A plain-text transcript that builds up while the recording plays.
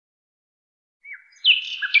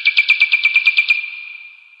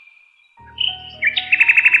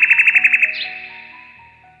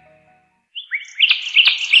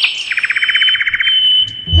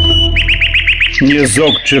Një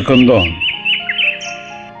zog që këndon.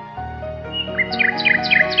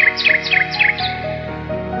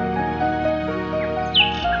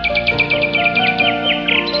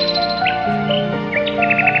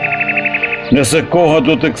 Nëse koha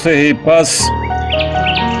do të kthehej pas,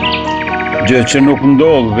 gjë që nuk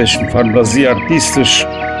ndodh veç në fantazi artistësh,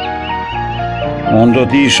 unë do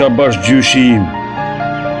t'i isha bashkë gjyshi im.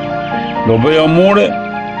 Do bëja more,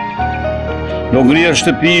 do ngrija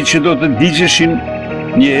shtëpi që do të digjeshin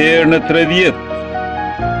një herë në 3 vjet,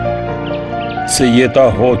 se jeta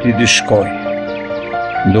hoti di shkoj,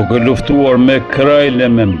 duke luftuar me krajle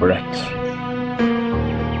me mbret.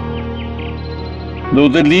 Do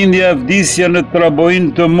të lindja e vdisja në Traboin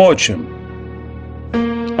të moqëm,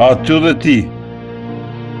 aty dhe ti,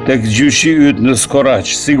 tek gjyshi yt në Skoraq,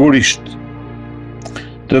 sigurisht,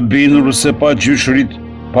 të bindur se pa gjyshrit,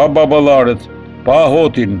 pa baballaret, pa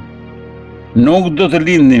hotin, nuk do të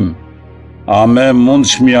lindnim, a me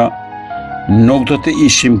mundshmja, nuk do të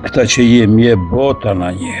ishim këta që jemi e bota na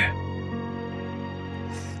një.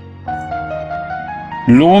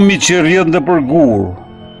 Lumi që rrjedh në përgur,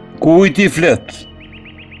 ku i ti flet,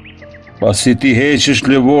 pasi ti heqesh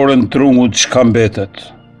lëvorën trungut çka mbetet.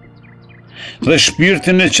 Dhe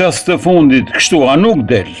shpirtin e qast të fundit, kështu a nuk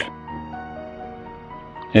del.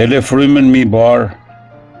 E le frymen mi bar,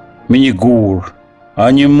 me një gur,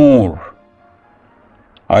 a një mur,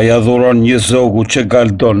 a ja dhuron një zogu që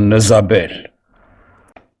galdon në Zabel.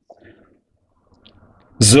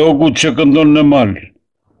 Zogu që këndon në mal,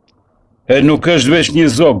 e nuk është veç një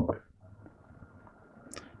zog,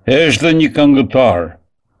 është dhe një këngëtar,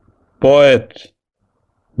 poet,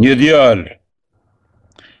 një djalë,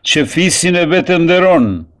 që fisin e vetë nderon,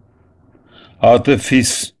 atë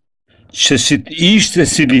fis që si t'ishte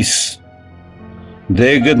si lis,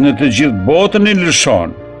 degët në të gjithë botën i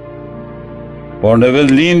lëshon, por në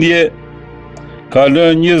vendlindje ka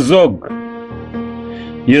lënë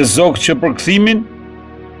një zog që për kthimin,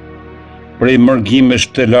 prej mërgimesh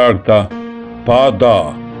të largta, pa da,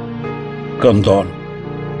 këndon.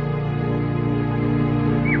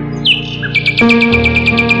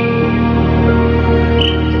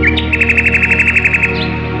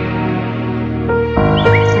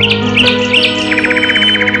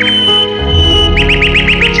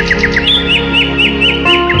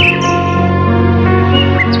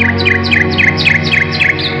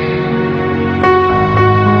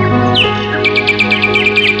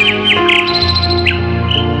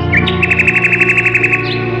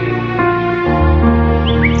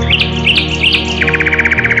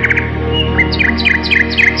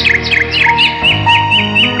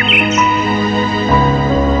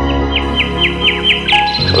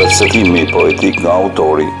 Recitimi poetik nga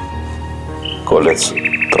autori, kolec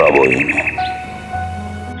Traboini.